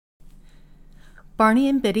Barney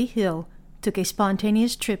and Betty Hill took a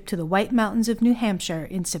spontaneous trip to the White Mountains of New Hampshire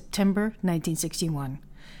in September 1961.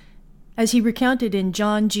 As he recounted in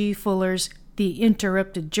John G. Fuller's The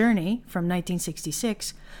Interrupted Journey from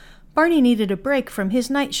 1966, Barney needed a break from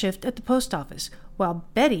his night shift at the post office, while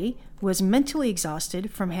Betty was mentally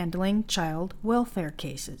exhausted from handling child welfare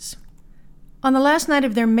cases. On the last night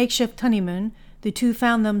of their makeshift honeymoon, the two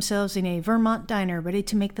found themselves in a Vermont diner ready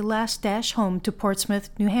to make the last dash home to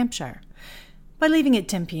Portsmouth, New Hampshire. By leaving at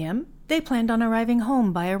 10 p.m., they planned on arriving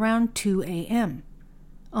home by around 2 a.m.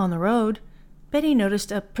 On the road, Betty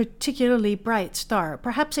noticed a particularly bright star,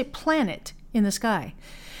 perhaps a planet, in the sky.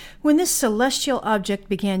 When this celestial object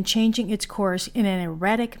began changing its course in an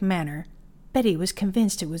erratic manner, Betty was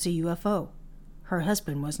convinced it was a UFO. Her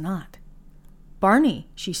husband was not. "Barney,"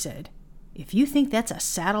 she said, "if you think that's a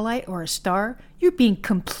satellite or a star, you're being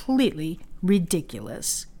completely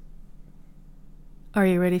ridiculous." Are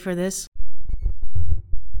you ready for this?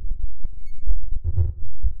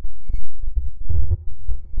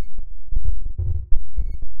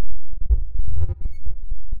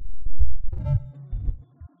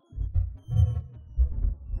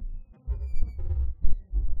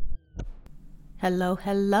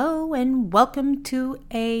 Hello, and welcome to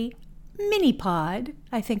a mini-pod,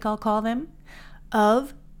 I think I'll call them,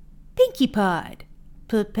 of Pinky Pod.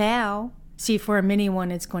 Pow. See, for a mini one,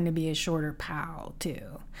 it's going to be a shorter pow,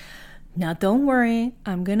 too. Now, don't worry,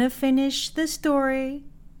 I'm going to finish the story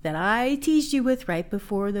that I teased you with right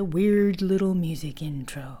before the weird little music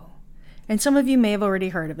intro. And some of you may have already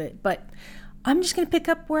heard of it, but I'm just going to pick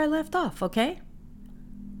up where I left off, okay?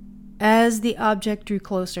 As the object drew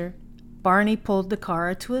closer, Barney pulled the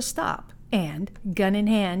car to a stop and, gun in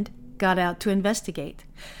hand, got out to investigate.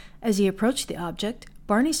 As he approached the object,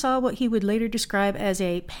 Barney saw what he would later describe as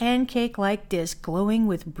a pancake-like disc glowing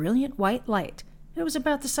with brilliant white light. It was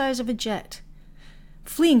about the size of a jet.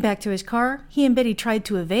 Fleeing back to his car, he and Betty tried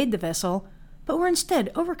to evade the vessel, but were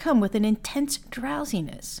instead overcome with an intense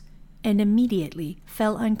drowsiness and immediately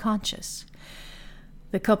fell unconscious.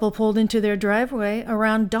 The couple pulled into their driveway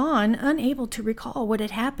around dawn, unable to recall what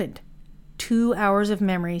had happened. 2 hours of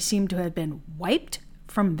memory seemed to have been wiped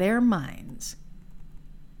from their minds.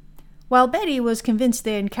 While Betty was convinced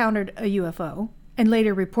they encountered a UFO and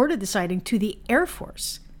later reported the sighting to the Air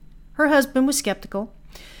Force, her husband was skeptical.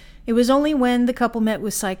 It was only when the couple met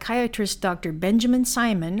with psychiatrist Dr. Benjamin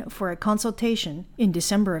Simon for a consultation in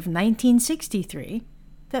December of 1963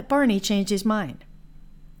 that Barney changed his mind.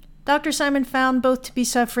 Dr. Simon found both to be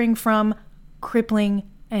suffering from crippling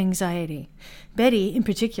anxiety. Betty, in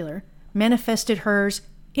particular, manifested hers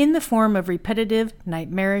in the form of repetitive,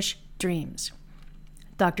 nightmarish dreams.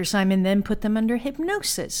 Dr. Simon then put them under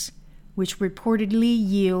hypnosis, which reportedly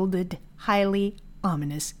yielded highly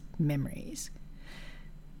ominous memories.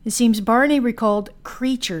 It seems Barney recalled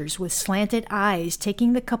creatures with slanted eyes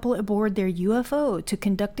taking the couple aboard their UFO to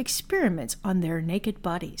conduct experiments on their naked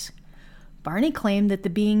bodies. Barney claimed that the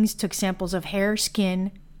beings took samples of hair,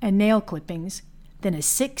 skin, and nail clippings. Then a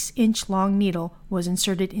 6-inch-long needle was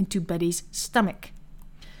inserted into Betty's stomach.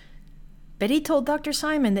 Betty told Dr.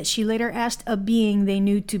 Simon that she later asked a being they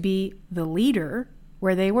knew to be the leader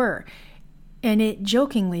where they were, and it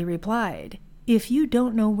jokingly replied, "If you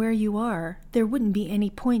don't know where you are, there wouldn't be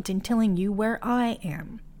any point in telling you where I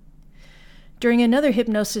am." During another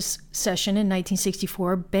hypnosis session in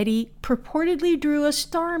 1964, Betty purportedly drew a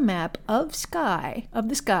star map of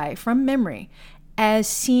the sky from memory, as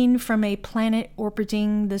seen from a planet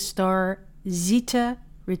orbiting the star Zeta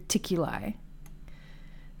Reticuli.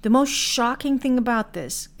 The most shocking thing about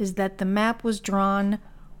this is that the map was drawn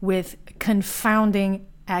with confounding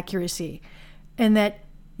accuracy, and that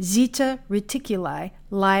Zeta Reticuli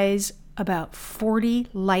lies about 40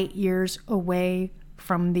 light years away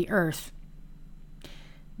from the Earth.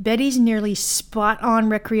 Betty's nearly spot-on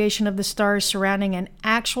recreation of the stars surrounding an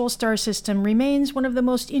actual star system remains one of the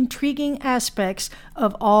most intriguing aspects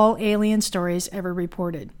of all alien stories ever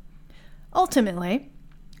reported. Ultimately,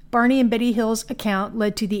 Barney and Betty Hill's account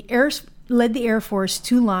led the Air Force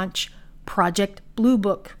to launch Project Blue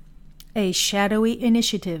Book, a shadowy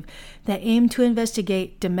initiative that aimed to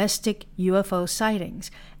investigate domestic UFO sightings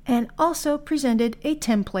and also presented a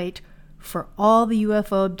template for all the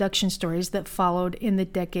UFO abduction stories that followed in the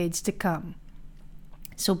decades to come.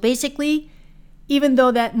 So basically, even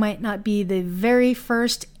though that might not be the very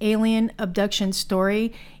first alien abduction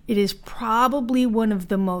story, it is probably one of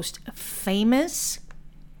the most famous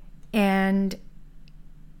and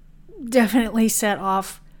definitely set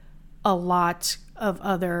off a lot of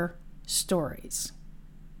other stories.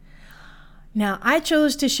 Now, I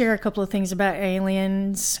chose to share a couple of things about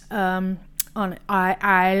aliens. on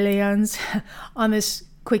aliens on this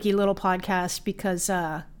quickie little podcast because,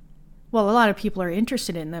 a lot of people are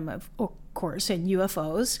interested in them, of course, in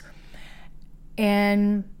UFOs.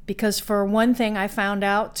 And because for one thing, I found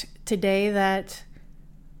out today that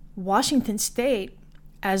Washington State,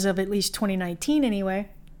 as of at least 2019 anyway,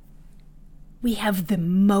 we have the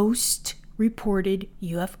most reported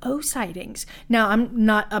UFO sightings. Now, I'm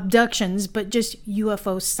not abductions, but just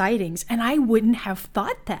UFO sightings. And I wouldn't have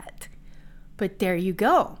thought that. But there you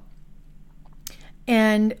go.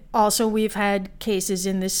 And also we've had cases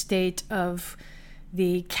in this state of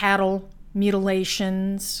the cattle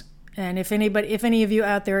mutilations. And if any of you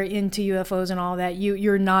out there are into UFOs and all that,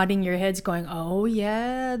 you're nodding your heads going, oh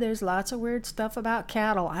yeah, there's lots of weird stuff about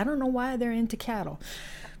cattle. I don't know why they're into cattle.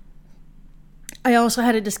 I also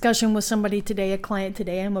had a discussion with somebody today, a client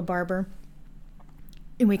today. I'm a barber.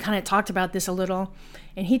 And we kind of talked about this a little.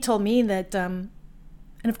 And he told me that, and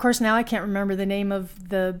of course now I can't remember the name of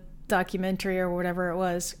the documentary or whatever it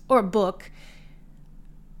was, or book,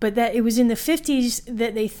 but that it was in the 50s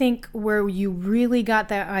that they think where you really got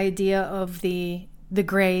that idea of the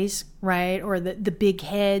grays, right? Or the big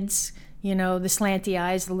heads, the slanty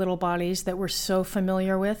eyes, the little bodies that we're so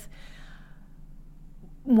familiar with.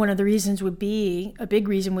 One of the reasons would be, a big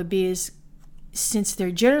reason would be, is since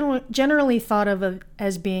they're generally thought of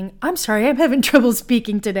as being, I'm sorry, I'm having trouble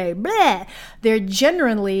speaking today. Bleh. They're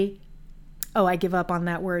generally, I give up on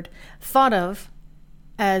that word, thought of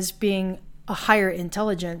as being a higher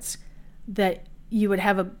intelligence, that you would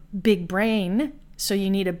have a big brain, so you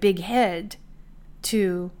need a big head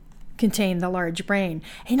to contain the large brain.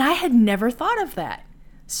 And I had never thought of that.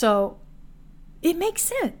 So it makes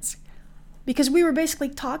sense. Because we were basically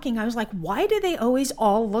talking, I was like, why do they always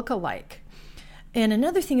all look alike? And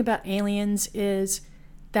another thing about aliens is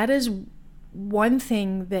that is one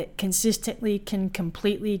thing that consistently can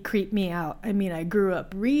completely creep me out. I mean, I grew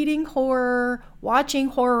up reading horror, watching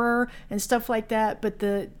horror, and stuff like that. But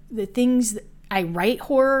the things, I write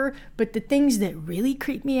horror, but the things that really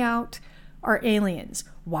creep me out are aliens.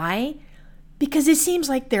 Why? Because it seems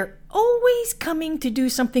like they're always coming to do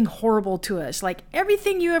something horrible to us. Like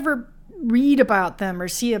everything you ever read about them or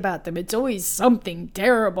see about them, it's always something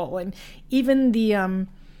terrible. And even the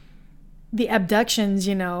abductions,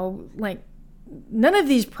 like none of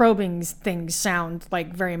these probing things sound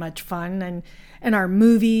like very much fun. And our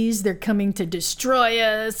movies, they're coming to destroy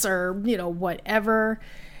us or whatever.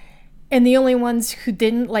 And the only ones who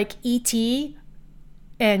didn't, like E.T.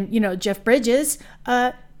 and Jeff Bridges,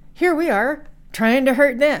 here we are trying to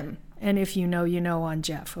hurt them. And if you know on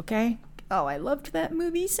Jeff, okay? Oh, I loved that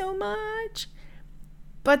movie so much.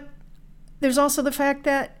 But there's also the fact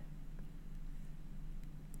that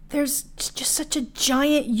there's just such a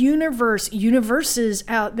giant universes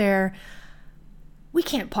out there. We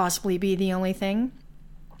can't possibly be the only thing.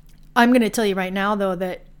 I'm going to tell you right now, though,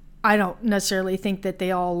 that I don't necessarily think that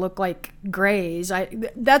they all look like grays.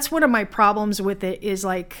 That's one of my problems with it, is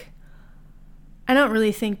like, I don't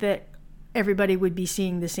really think that everybody would be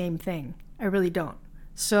seeing the same thing. I really don't.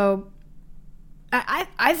 So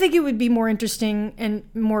I think it would be more interesting and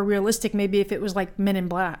more realistic maybe if it was like Men in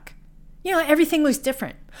Black. Everything looks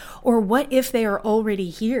different. Or what if they are already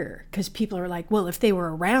here? Because people are like, well, if they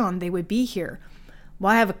were around, they would be here.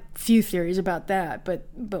 Well, I have a few theories about that, but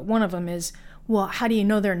one of them is, well, how do you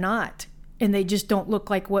know they're not? And they just don't look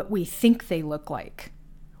like what we think they look like.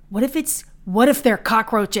 What if they're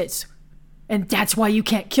cockroaches? And that's why you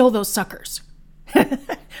can't kill those suckers.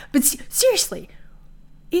 But seriously,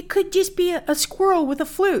 it could just be a squirrel with a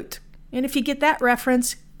flute. And if you get that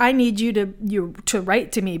reference, I need you to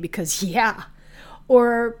write to me, because yeah.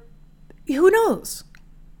 Or who knows?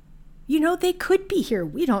 They could be here.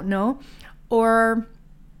 We don't know. Or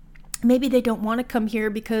maybe they don't want to come here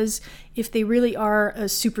because if they really are a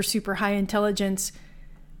super, super high intelligence,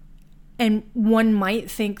 and one might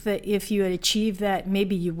think that if you had achieved that,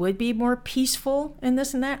 maybe you would be more peaceful and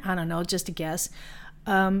this and that. I don't know, just a guess.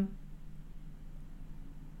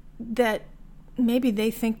 That maybe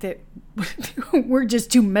they think that we're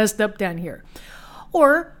just too messed up down here.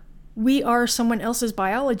 Or we are someone else's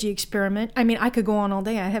biology experiment. I mean, I could go on all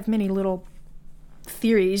day. I have many little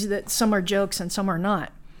theories that some are jokes and some are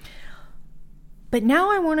not. But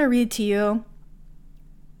now I want to read to you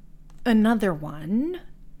another one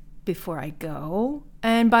before I go.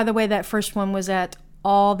 And by the way, that first one was at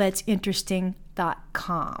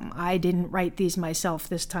allthat'sinteresting.com. I didn't write these myself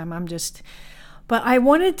this time. But I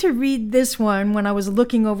wanted to read this one when I was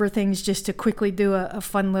looking over things, just to quickly do a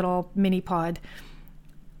fun little mini pod.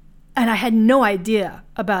 And I had no idea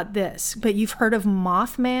about this, but you've heard of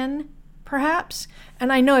Mothman, perhaps?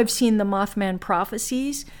 And I know I've seen the Mothman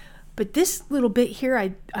prophecies, But this little bit here,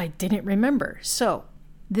 I didn't remember. So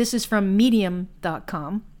this is from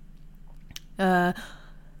medium.com.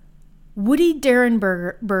 Woody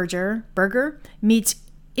Derenberger meets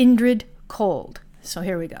Indrid Cold. So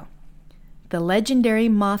here we go. The legendary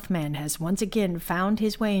Mothman has once again found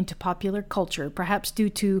his way into popular culture, perhaps due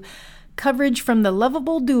to coverage from the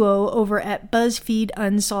lovable duo over at BuzzFeed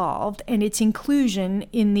Unsolved and its inclusion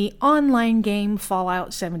in the online game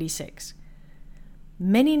Fallout 76.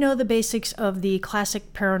 Many know the basics of the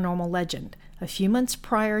classic paranormal legend. A few months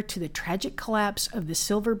prior to the tragic collapse of the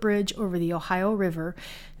Silver Bridge over the Ohio River,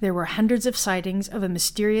 there were hundreds of sightings of a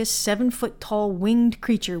mysterious 7-foot-tall winged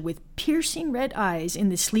creature with piercing red eyes in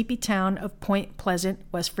the sleepy town of Point Pleasant,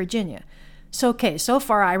 West Virginia. So, okay, so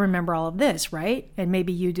far I remember all of this, right? And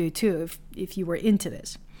maybe you do too, if you were into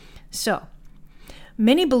this. So,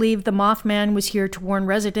 many believe the Mothman was here to warn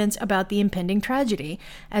residents about the impending tragedy,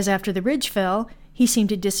 as after the ridge fell, he seemed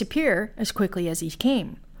to disappear as quickly as he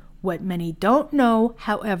came. What many don't know,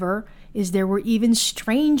 however, is there were even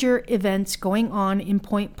stranger events going on in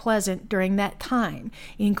Point Pleasant during that time,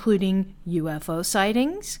 including UFO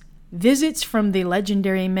sightings, visits from the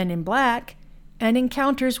legendary Men in Black, and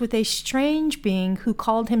encounters with a strange being who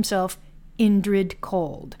called himself Indrid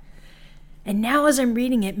Cold. And now as I'm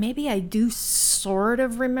reading it, maybe I do sort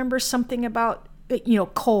of remember something about,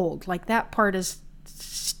 cold. Like that part is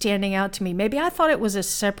standing out to me. Maybe I thought it was a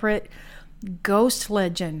separate ghost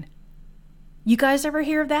legend. You guys ever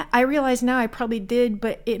hear of that? I realize now I probably did,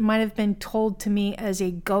 but it might have been told to me as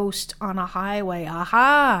a ghost on a highway.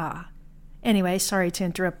 Aha! Anyway, sorry to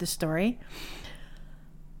interrupt the story.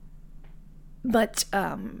 But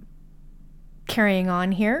carrying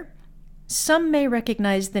on here, some may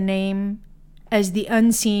recognize the name as the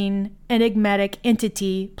unseen, enigmatic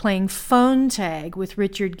entity playing phone tag with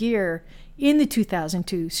Richard Gere in the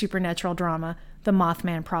 2002 supernatural drama, The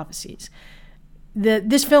Mothman Prophecies.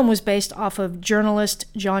 This film was based off of journalist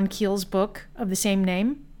John Keel's book of the same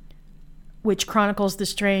name, which chronicles the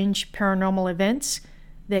strange paranormal events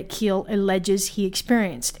that Keel alleges he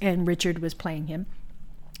experienced, and Richard was playing him,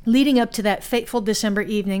 leading up to that fateful December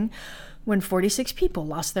evening when 46 people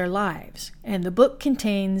lost their lives. And the book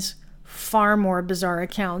contains far more bizarre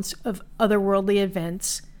accounts of otherworldly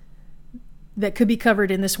events that could be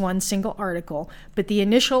covered in this one single article, but the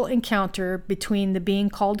initial encounter between the being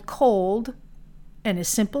called Cold and a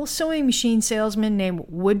simple sewing machine salesman named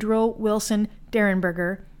Woodrow Wilson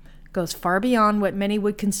Derenberger goes far beyond what many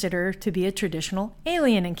would consider to be a traditional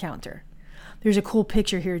alien encounter. There's a cool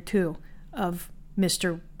picture here, too, of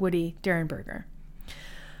Mr. Woody Derenberger.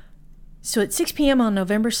 So at 6 p.m. on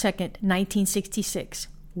November 2nd, 1966,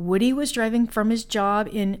 Woody was driving from his job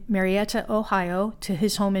in Marietta, Ohio, to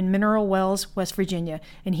his home in Mineral Wells, West Virginia,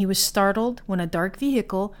 and he was startled when a dark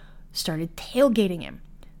vehicle started tailgating him.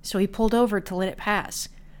 So he pulled over to let it pass.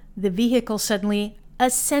 The vehicle suddenly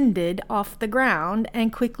ascended off the ground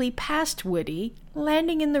and quickly passed Woody,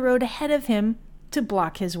 landing in the road ahead of him to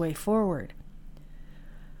block his way forward.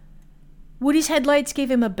 Woody's headlights gave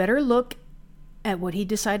him a better look at what he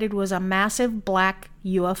decided was a massive black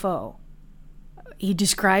UFO. He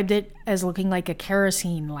described it as looking like a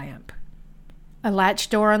kerosene lamp. A latch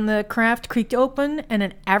door on the craft creaked open and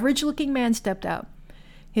an average-looking man stepped out.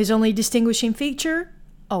 His only distinguishing feature?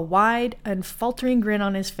 A wide, unfaltering grin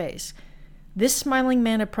on his face. This smiling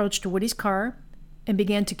man approached Woody's car and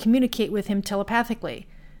began to communicate with him telepathically,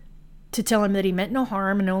 to tell him that he meant no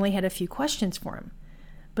harm and only had a few questions for him.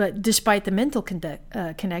 But despite the mental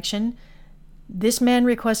connection, this man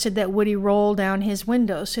requested that Woody roll down his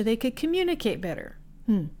window so they could communicate better.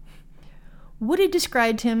 Woody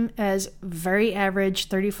described him as very average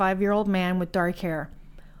 35-year-old man with dark hair,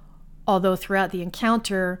 although throughout the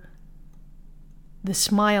encounter, the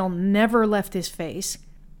smile never left his face,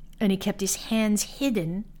 and he kept his hands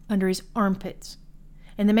hidden under his armpits.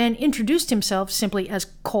 And the man introduced himself simply as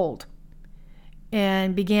Cold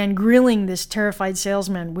and began grilling this terrified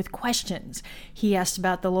salesman with questions. He asked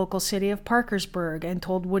about the local city of Parkersburg and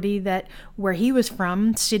told Woody that where he was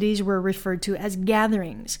from, cities were referred to as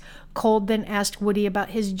gatherings. Cold then asked Woody about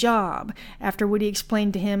his job. After Woody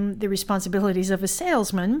explained to him the responsibilities of a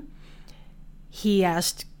salesman, he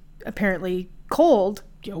asked, apparently, Cold,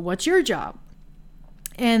 what's your job?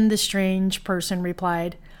 And the strange person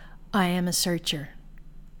replied, I am a searcher.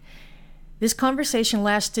 This conversation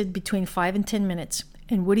lasted between 5 and 10 minutes,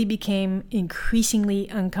 and Woody became increasingly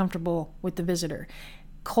uncomfortable with the visitor.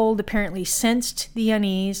 Cold apparently sensed the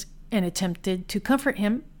unease and attempted to comfort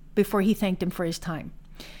him before he thanked him for his time.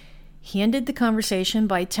 He ended the conversation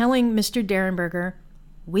by telling Mr. Derenberger,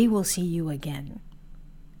 "We will see you again."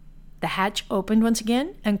 The hatch opened once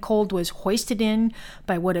again, and Cold was hoisted in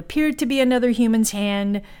by what appeared to be another human's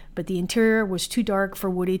hand, but the interior was too dark for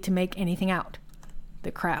Woody to make anything out.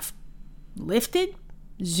 The craft lifted,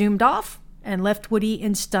 zoomed off, and left Woody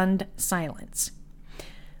in stunned silence.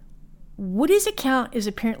 Woody's account is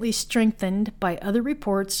apparently strengthened by other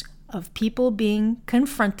reports of people being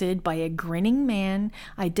confronted by a grinning man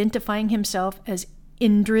identifying himself as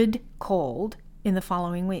Indrid Cold in the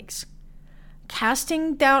following weeks.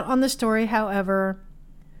 Casting doubt on the story, however,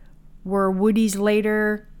 were Woody's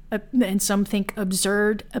later, and some think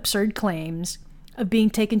absurd claims of being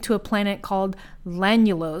taken to a planet called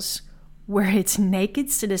Lanulos, where its naked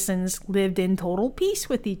citizens lived in total peace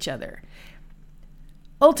with each other.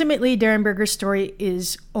 Ultimately, Derenberger's story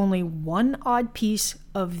is only one odd piece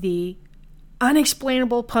of the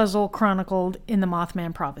unexplainable puzzle chronicled in the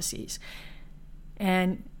Mothman Prophecies.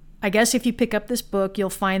 And I guess if you pick up this book,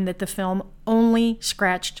 you'll find that the film only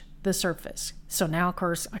scratched the surface. So now, of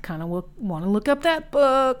course, I kind of want to look up that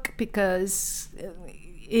book because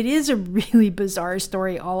it is a really bizarre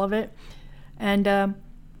story, all of it. And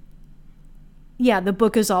the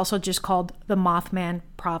book is also just called The Mothman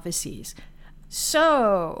Prophecies.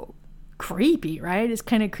 So creepy, right? It's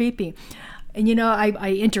kind of creepy. And,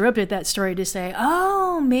 I interrupted that story to say,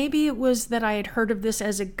 oh, maybe it was that I had heard of this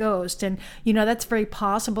as a ghost. And, that's very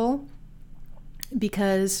possible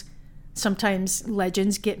because sometimes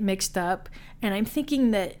legends get mixed up. And I'm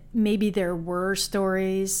thinking that maybe there were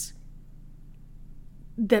stories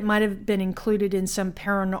that might have been included in some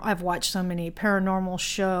I've watched so many paranormal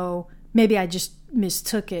show. Maybe I just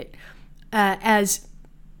mistook it as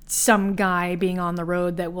some guy being on the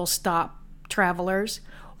road that will stop travelers.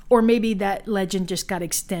 Or maybe that legend just got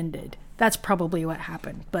extended. That's probably what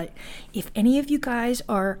happened. But if any of you guys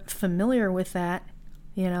are familiar with that,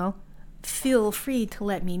 feel free to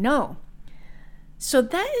let me know. So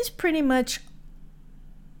that is pretty much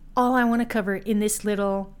all I want to cover in this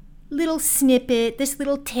little snippet, this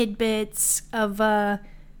little tidbits of a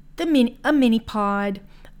mini pod.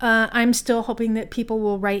 I'm still hoping that people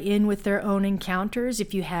will write in with their own encounters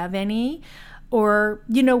if you have any. Or,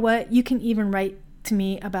 you know what, you can even write to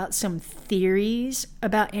me about some theories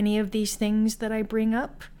about any of these things that I bring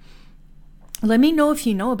up. Let me know if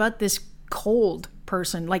you know about this Cold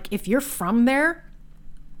person. Like, if you're from there,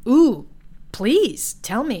 please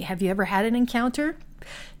tell me. Have you ever had an encounter?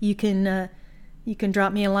 You can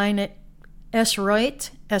drop me a line at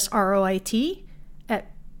sroit, SROIT,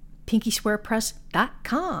 at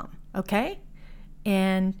pinkyswearpress.com. Okay?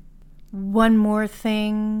 And one more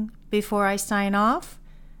thing before I sign off.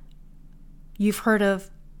 You've heard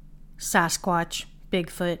of Sasquatch,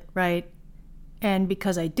 Bigfoot, right? And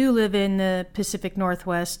because I do live in the Pacific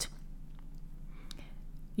Northwest,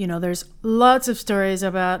 there's lots of stories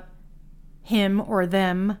about him or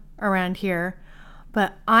them around here.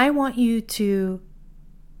 But I want you to,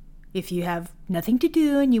 if you have nothing to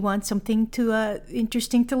do and you want something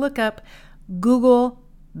interesting to look up, Google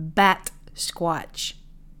Bat Squatch.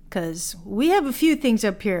 Because we have a few things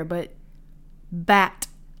up here, but bat,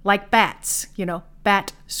 like bats,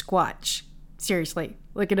 Bat Squatch. Seriously,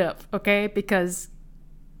 look it up, okay? Because,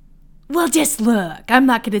 well, just look. I'm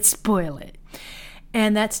not going to spoil it.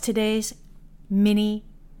 And that's today's mini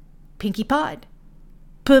Pinky Pod.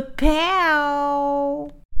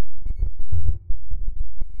 Pa-pow!